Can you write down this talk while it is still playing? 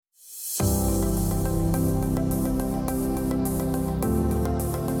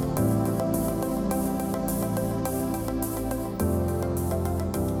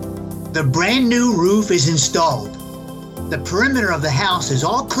The brand new roof is installed. The perimeter of the house is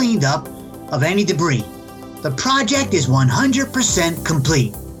all cleaned up of any debris. The project is 100%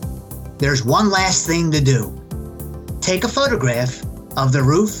 complete. There's one last thing to do. Take a photograph of the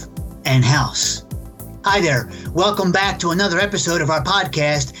roof and house. Hi there. Welcome back to another episode of our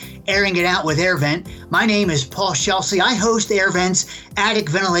podcast, Airing It Out with AirVent. My name is Paul Shelsey. I host AirVent's Attic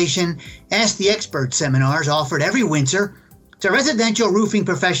Ventilation Ask the Expert seminars offered every winter to residential roofing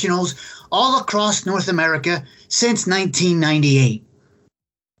professionals all across North America since 1998.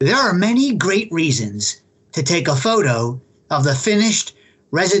 There are many great reasons to take a photo of the finished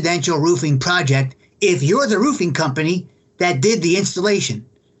residential roofing project if you're the roofing company that did the installation,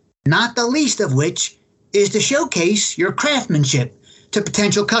 not the least of which is to showcase your craftsmanship to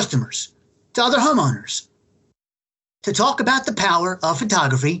potential customers, to other homeowners. To talk about the power of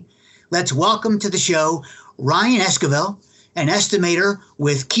photography, let's welcome to the show Ryan Esquivel, an estimator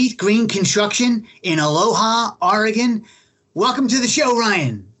with Keith Green Construction in Aloha, Oregon. Welcome to the show,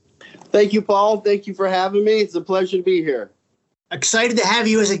 Ryan. Thank you, Paul. Thank you for having me. It's a pleasure to be here. Excited to have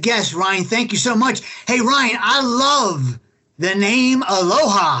you as a guest, Ryan. Thank you so much. Hey, Ryan, I love the name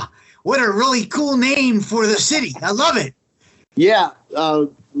Aloha. What a really cool name for the city. I love it. Yeah,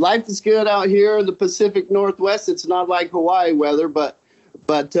 life is good out here in the Pacific Northwest. It's not like Hawaii weather, but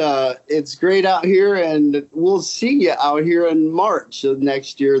it's great out here, and we'll see you out here in March of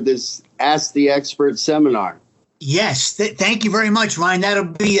next year, this Ask the Expert seminar. Yes, thank you very much, Ryan. That'll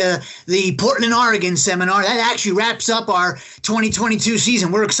be the Portland, Oregon seminar. That actually wraps up our 2022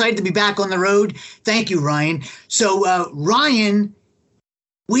 season. We're excited to be back on the road. Thank you, Ryan. So, Ryan,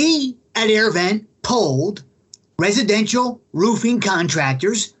 we at AirVent polled residential roofing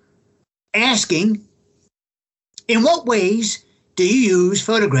contractors asking, in what ways do you use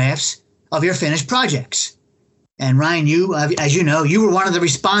photographs of your finished projects? And Ryan, you, as you know, you were one of the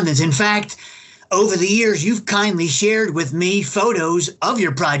respondents. In fact, over the years, you've kindly shared with me photos of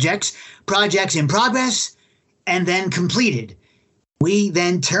your projects in progress, and then completed. We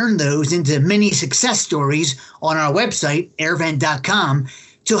then turned those into mini success stories on our website, airvent.com,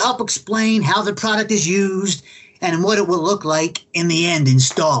 to help explain how the product is used and what it will look like in the end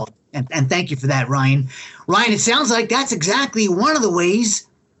installed. And thank you for that, Ryan. Ryan, it sounds like that's exactly one of the ways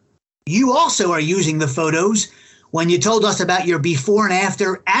you also are using the photos when you told us about your before and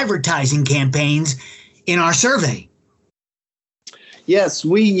after advertising campaigns in our survey. Yes,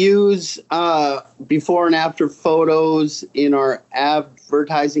 we use before and after photos in our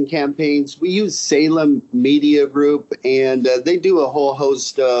advertising campaigns. We use Salem Media Group, and they do a whole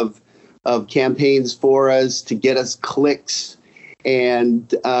host of campaigns for us to get us clicks, and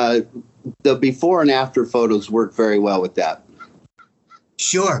the before and after photos work very well with that.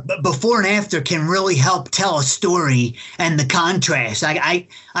 Sure, but before and after can really help tell a story, and the contrast. I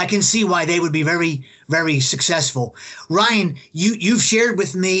can see why they would be very, very successful. Ryan, you've shared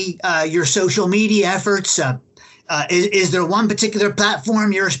with me your social media efforts. Is there one particular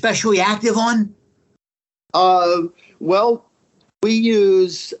platform you're especially active on? Well, we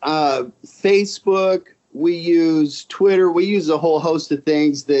use Facebook, we use Twitter, we use a whole host of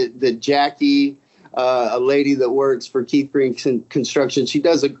things that Jackie, a lady that works for Keith Green Construction, she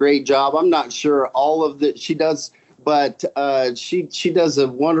does a great job. I'm not sure all of that she does, but she does a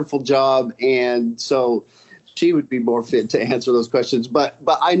wonderful job, and so she would be more fit to answer those questions. But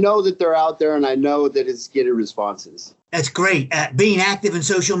I know that they're out there, and I know that it's getting responses. That's great. Being active in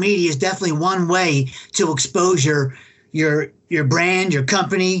social media is definitely one way to expose your brand, your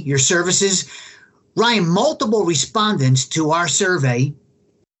company, your services. Ryan, multiple respondents to our survey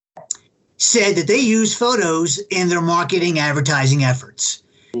said that they use photos in their marketing advertising efforts.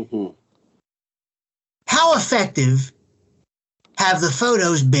 Mm-hmm. How effective have the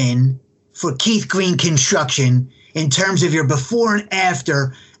photos been for Keith Green Construction in terms of your before and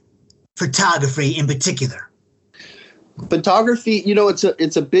after photography in particular? Photography,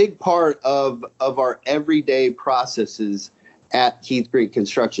 it's a big part of our everyday processes at Keith Green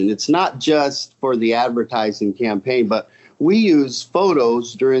Construction. It's not just for the advertising campaign, but we use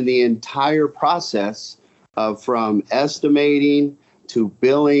photos during the entire process, from estimating to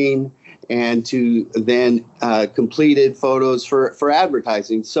billing and to then completed photos for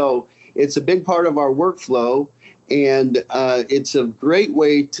advertising. So it's a big part of our workflow, and it's a great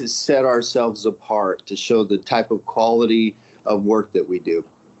way to set ourselves apart, to show the type of quality of work that we do.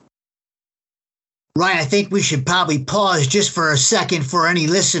 Ryan, I think we should probably pause just for a second for any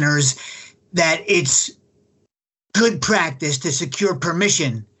listeners that it's good practice to secure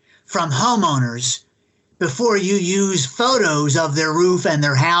permission from homeowners before you use photos of their roof and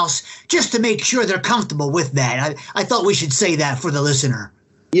their house, just to make sure they're comfortable with that. I thought we should say that for the listener.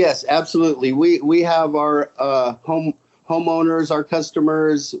 Yes, absolutely. We have our homeowners, our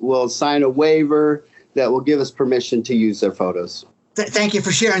customers will sign a waiver that will give us permission to use their photos. Thank you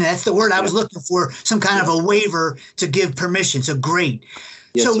for sharing that. That's the word I was looking for, some kind of a waiver to give permission. So great.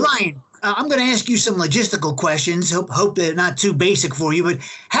 Yes, so sir. Ryan, I'm going to ask you some logistical questions. Hope they're not too basic for you, but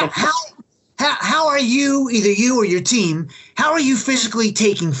how are you, either you or your team, how are you physically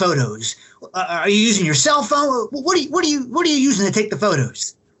taking photos? Are you using your cell phone? What are you using to take the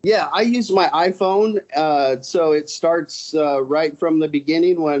photos? Yeah, I use my iPhone. So it starts right from the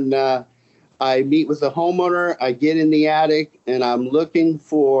beginning when I meet with the homeowner. I get in the attic and I'm looking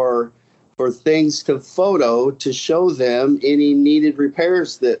for things to photo to show them any needed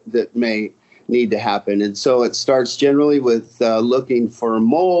repairs that may need to happen. And so it starts generally with looking for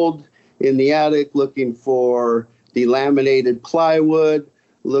mold in the attic, looking for delaminated plywood,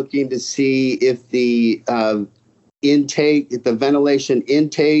 looking to see if the if the ventilation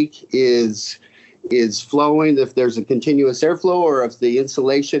intake is flowing, if there's a continuous airflow, or if the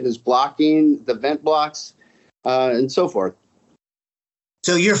insulation is blocking the vent blocks, and so forth.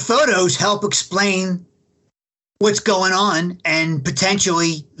 So your photos help explain what's going on and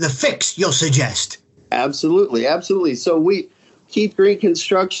potentially the fix you'll suggest. Absolutely, absolutely. So Keith Green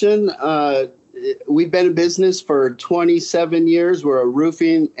Construction, we've been in business for 27 years. We're a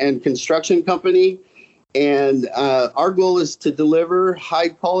roofing and construction company. And our goal is to deliver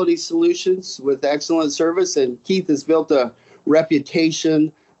high-quality solutions with excellent service. And Keith has built a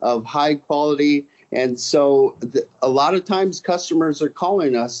reputation of high quality. And so a lot of times customers are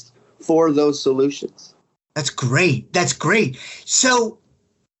calling us for those solutions. That's great. That's great. So,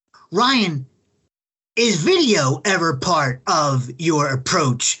 Ryan, is video ever part of your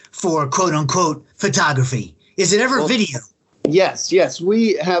approach for quote-unquote photography? Is it ever video? Yes.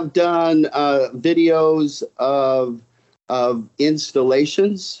 We have done videos of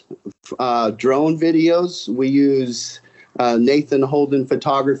installations, drone videos. We use Nathan Holden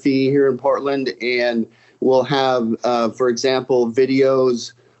Photography here in Portland, and we'll have, for example,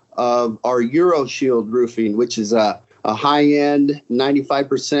 videos of our EuroShield roofing, which is a high-end,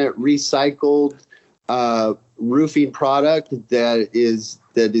 95% recycled roofing product that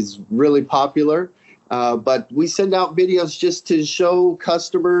is really popular. But we send out videos just to show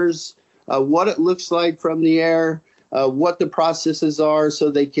customers what it looks like from the air, what the processes are,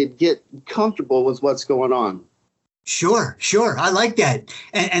 so they could get comfortable with what's going on. Sure. I like that.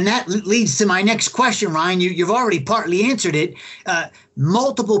 And that leads to my next question, Ryan. You've already partly answered it.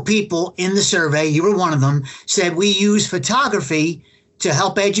 Multiple people in the survey, you were one of them, said we use photography to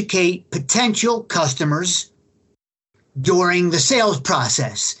help educate potential customers during the sales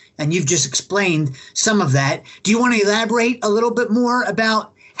process. And you've just explained some of that. Do you want to elaborate a little bit more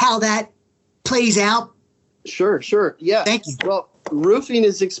about how that plays out? Sure. Yeah. Thank you. Well, roofing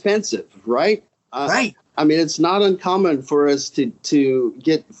is expensive, right? Right. I mean, it's not uncommon for us to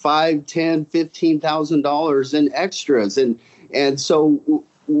get $5,000, $10,000, $15,000 in extras. And so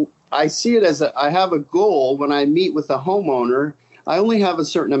I see it as I have a goal when I meet with a homeowner. I only have a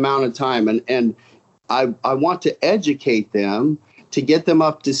certain amount of time, and I want to educate them, to get them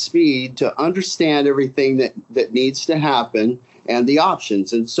up to speed, to understand everything that needs to happen and the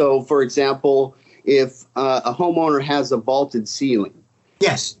options. And so, for example, if a homeowner has a vaulted ceiling,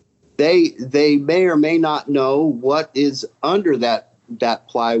 yes, they may or may not know what is under that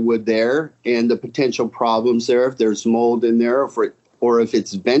plywood there and the potential problems there, if there's mold in there, or if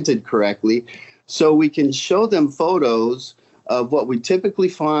it's vented correctly. So we can show them photos of what we typically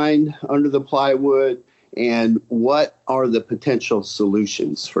find under the plywood and what are the potential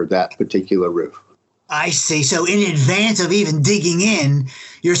solutions for that particular roof. I see. So in advance of even digging in,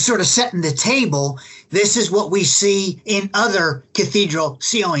 you're sort of setting the table. This is what we see in other cathedral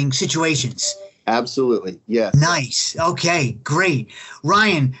ceiling situations. Absolutely. Yes. Nice. Okay, great.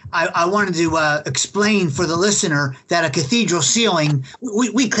 Ryan, I wanted to explain for the listener that a cathedral ceiling,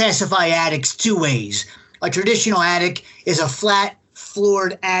 we classify attics two ways. A traditional attic is a flat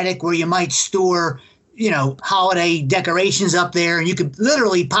floored attic where you might store, holiday decorations up there, and you could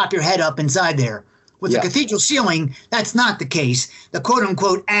literally pop your head up inside there. With the cathedral ceiling, that's not the case. The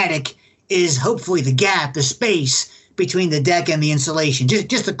quote-unquote attic is hopefully the gap, the space between the deck and the insulation,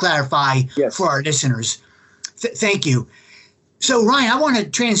 just to clarify for our listeners. Thank you. So, Ryan, I want to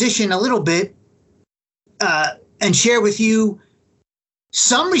transition a little bit and share with you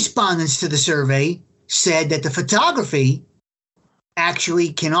some respondents to the survey said that the photography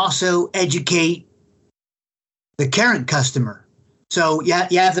actually can also educate the current customer. So you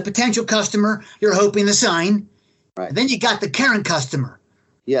have the potential customer you're hoping to sign. Right. Then you got the current customer.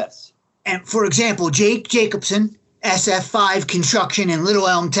 Yes. And for example, Jake Jacobson SF5 Construction in Little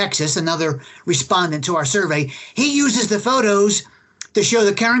Elm, Texas, another respondent to our survey. He uses the photos to show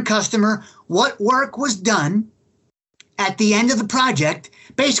the current customer what work was done at the end of the project,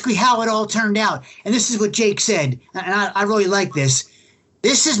 basically how it all turned out. And this is what Jake said, and I really like this.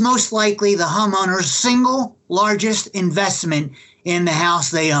 This is most likely the homeowner's single largest investment in the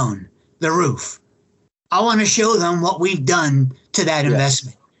house they own, the roof. I want to show them what we've done to that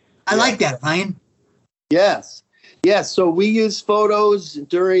investment. I like that, Ryan. Yes. Yes. So we use photos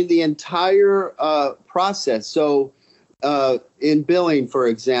during the entire process. So in billing, for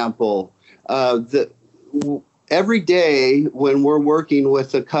example, every day when we're working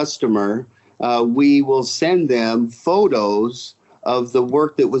with a customer, we will send them photos of the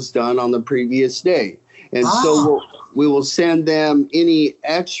work that was done on the previous day. And so we will send them any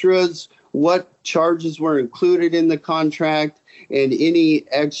extras, what charges were included in the contract, and any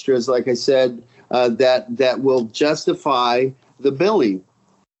extras, like I said, that will justify the billing.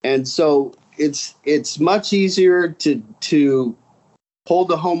 And so it's much easier to hold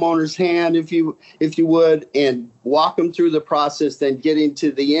the homeowner's hand, if you would, and walk them through the process than getting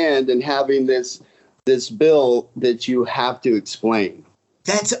to the end and having this bill that you have to explain.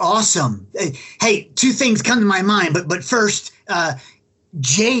 That's awesome. Hey, two things come to my mind, but first,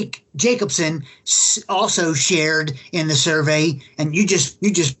 Jake Jacobson also shared in the survey, and you just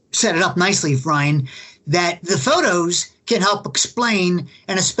set it up nicely, Ryan, that the photos can help explain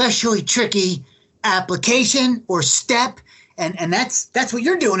an especially tricky application or step, and that's what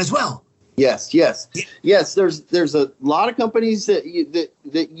you're doing as well. Yes. There's a lot of companies that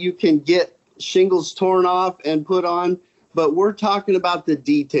you can get shingles torn off and put on, but we're talking about the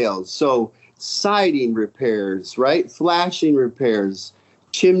details. So siding repairs, right? Flashing repairs,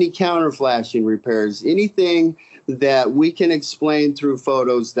 chimney counter flashing repairs, anything that we can explain through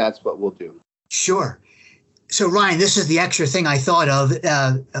photos, that's what we'll do. Sure. So, Ryan, this is the extra thing I thought of.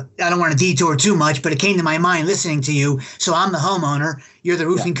 I don't want to detour too much, but it came to my mind listening to you. So I'm the homeowner. You're the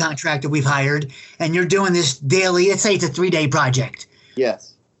roofing contractor we've hired, and you're doing this daily. Let's say it's a 3-day project.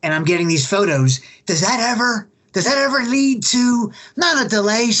 Yes. And I'm getting these photos. Does that ever lead to not a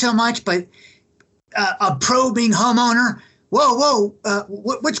delay so much, but a probing homeowner? Whoa,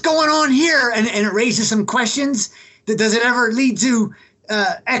 what's going on here? And it raises some questions. Does it ever lead to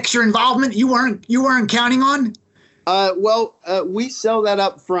extra involvement you weren't counting on? We sell that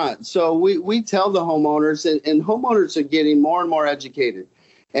up front. So we tell the homeowners, and homeowners are getting more and more educated.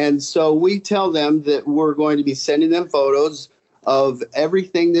 And so we tell them that we're going to be sending them photos of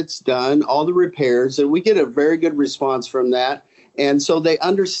everything that's done, all the repairs, and we get a very good response from that. And so they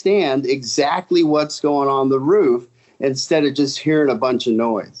understand exactly what's going on the roof instead of just hearing a bunch of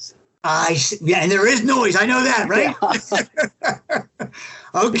noise. And there is noise. I know that, right? Yeah.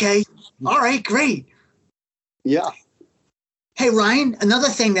 Okay. All right, great. Yeah. Hey, Ryan, another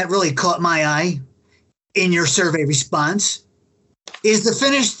thing that really caught my eye in your survey response is the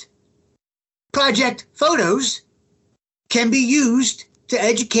finished project photos can be used to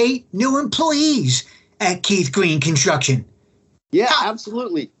educate new employees at Keith Green Construction. Yeah,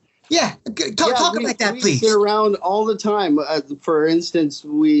 absolutely. Yeah. Talk about that, please. We sit around all the time. For instance,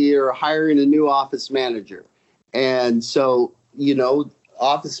 we are hiring a new office manager. And so,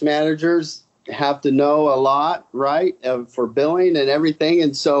 office managers have to know a lot, right, for billing and everything.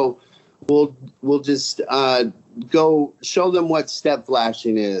 And so we'll just go show them what step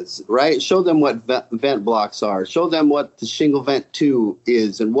flashing is, right? Show them what vent blocks are. Show them what the shingle vent 2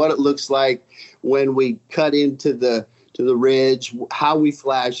 is and what it looks like when we cut into the ridge, how we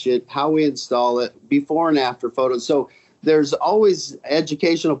flash it, how we install it, before and after photos. So there's always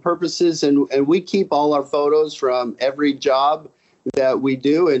educational purposes, and we keep all our photos from every job that we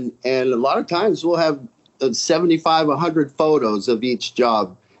do. And a lot of times we'll have 75, 100 photos of each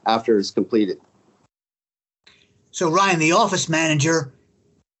job after it's completed. So, Ryan, the office manager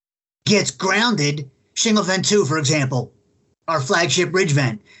gets grounded, shingle vent 2, for example, our flagship ridge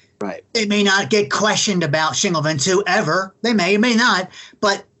vent. Right. They may not get questioned about shingle vent 2 ever. They may or may not.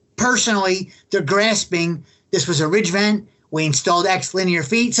 But personally, they're grasping this was a ridge vent. We installed X linear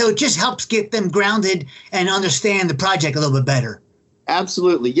feet. So it just helps get them grounded and understand the project a little bit better.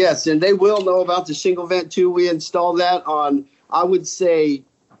 Absolutely. Yes. And they will know about the shingle vent 2. We installed that on, I would say,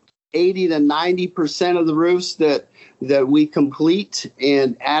 80 to 90% of the roofs that we complete.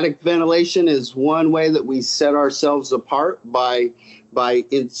 And attic ventilation is one way that we set ourselves apart by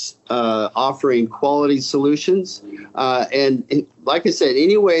offering quality solutions. And like I said,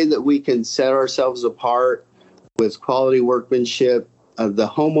 any way that we can set ourselves apart with quality workmanship, the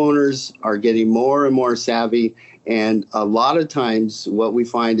homeowners are getting more and more savvy. And a lot of times what we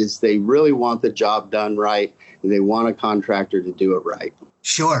find is they really want the job done right, and they want a contractor to do it right.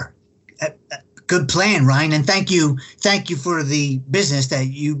 Sure. Good plan, Ryan. And thank you for the business that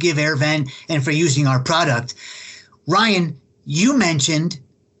you give AirVent and for using our product. Ryan, you mentioned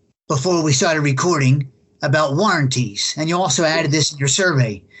before we started recording about warranties, and you also added this in your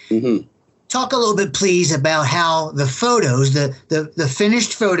survey. Mm-hmm. Talk a little bit, please, about how the photos, the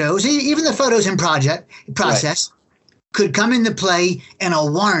finished photos, even the photos in process, right, could come into play in a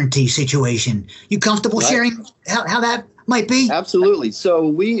warranty situation. You comfortable sharing how that might be? Absolutely. So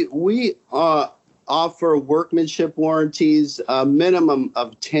we offer workmanship warranties, a minimum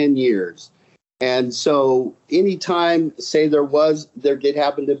of 10 years. And so anytime, say there did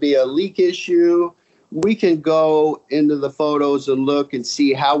happen to be a leak issue, we can go into the photos and look and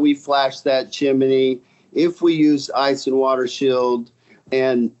see how we flashed that chimney, if we used ice and water shield,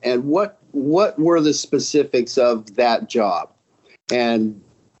 and what were the specifics of that job. And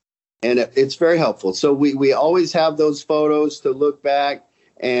it's very helpful. So we always have those photos to look back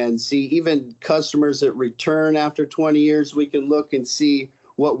and see. Even customers that return after 20 years, we can look and see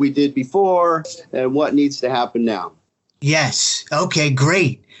what we did before and what needs to happen now. Yes. Okay,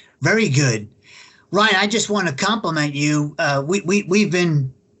 great. Very good. Ryan, I just want to compliment you. We've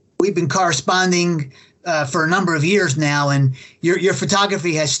been corresponding for a number of years now, and your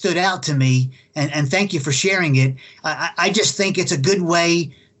photography has stood out to me, and thank you for sharing it. I just think it's a good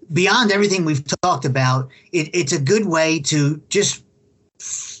way, beyond everything we've talked about, it's a good way to just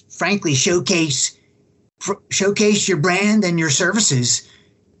frankly showcase your brand and your services.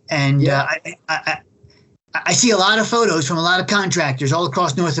 And I see a lot of photos from a lot of contractors all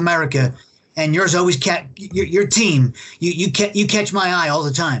across North America, and yours always your team. You catch my eye all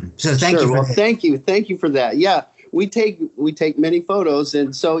the time. So thank you. Well, thank you for that. Yeah, we take many photos,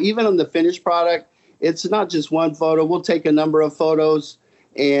 and so even on the finished product, it's not just one photo. We'll take a number of photos,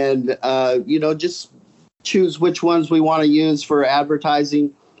 and just choose which ones we want to use for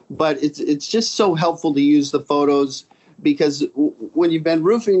advertising. But it's just so helpful to use the photos, because when you've been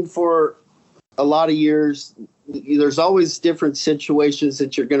roofing for a lot of years, there's always different situations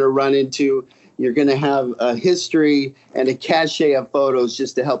that you're going to run into. You're going to have a history and a cache of photos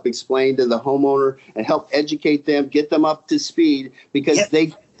just to help explain to the homeowner and help educate them, get them up to speed, because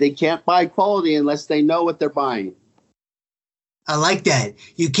they can't buy quality unless they know what they're buying. I like that.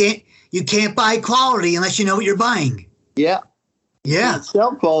 You can't buy quality unless you know what you're buying. Yeah. Yeah. You can't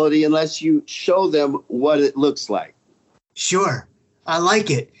sell quality unless you show them what it looks like. Sure. I like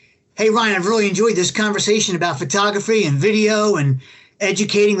it. Hey, Ryan, I've really enjoyed this conversation about photography and video and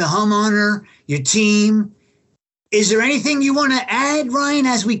educating the homeowner, your team. Is there anything you want to add, Ryan,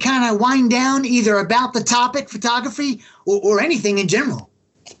 as we kind of wind down, either about the topic, photography, or anything in general?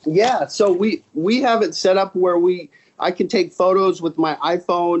 Yeah, so we have it set up where I can take photos with my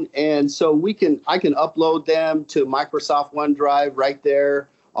iPhone, and so I can upload them to Microsoft OneDrive right there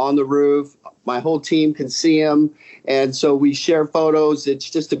on the roof. My whole team can see them, and so we share photos. It's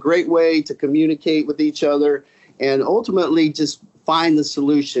just a great way to communicate with each other and ultimately just find the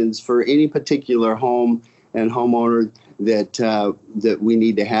solutions for any particular home and homeowner that we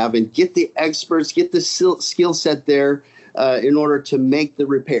need to have, and get the experts, get the skill set there in order to make the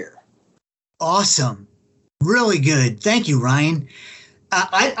repair. Awesome. Really good. Thank you, Ryan.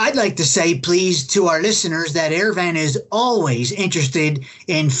 I'd like to say, please, to our listeners that AirVent is always interested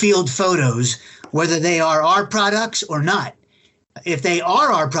in field photos, whether they are our products or not. If they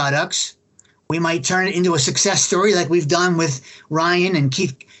are our products, we might turn it into a success story like we've done with Ryan and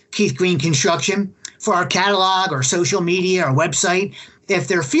Keith Green Construction for our catalog or social media or website. If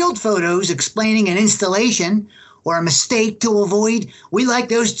they're field photos explaining an installation or a mistake to avoid, we like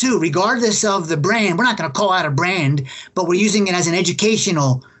those too, regardless of the brand. We're not going to call out a brand, but we're using it as an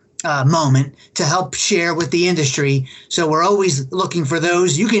educational moment to help share with the industry. So we're always looking for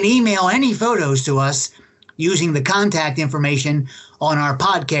those. You can email any photos to us using the contact information on our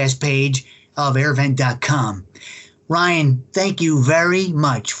podcast page of airvent.com. Ryan, thank you very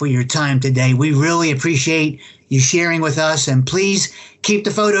much for your time today. We really appreciate you sharing with us, and please keep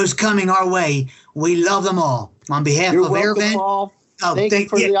the photos coming our way. We love them all. On behalf of AirVent, Paul. Thank you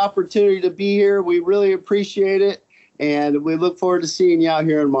for the opportunity to be here. We really appreciate it, and we look forward to seeing you out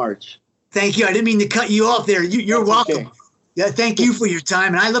here in March. Thank you. I didn't mean to cut you off there. You're welcome. Okay. Yeah, thank you for your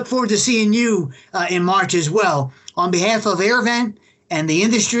time, and I look forward to seeing you in March as well. On behalf of AirVent and the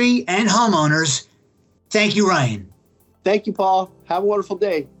industry and homeowners, thank you, Ryan. Thank you, Paul. Have a wonderful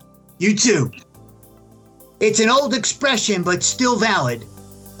day. You too. It's an old expression, but still valid.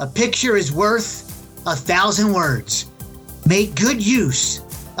 A picture is worth 1,000 words. Make good use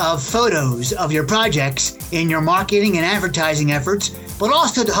of photos of your projects in your marketing and advertising efforts, but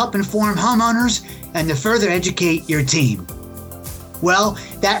also to help inform homeowners and to further educate your team. Well,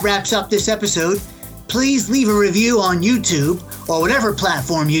 that wraps up this episode. Please leave a review on YouTube or whatever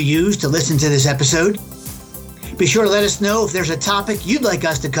platform you use to listen to this episode. Be sure to let us know if there's a topic you'd like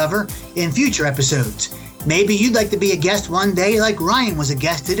us to cover in future episodes. Maybe you'd like to be a guest one day like Ryan was a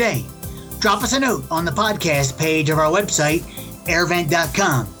guest today. Drop us a note on the podcast page of our website,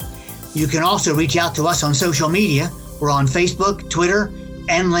 airvent.com. You can also reach out to us on social media. We're on Facebook, Twitter,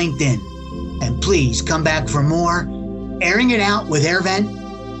 and LinkedIn. And please come back for more Airing It Out with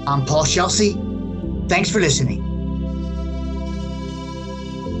AirVent. I'm Paul Chelsea. Thanks for listening.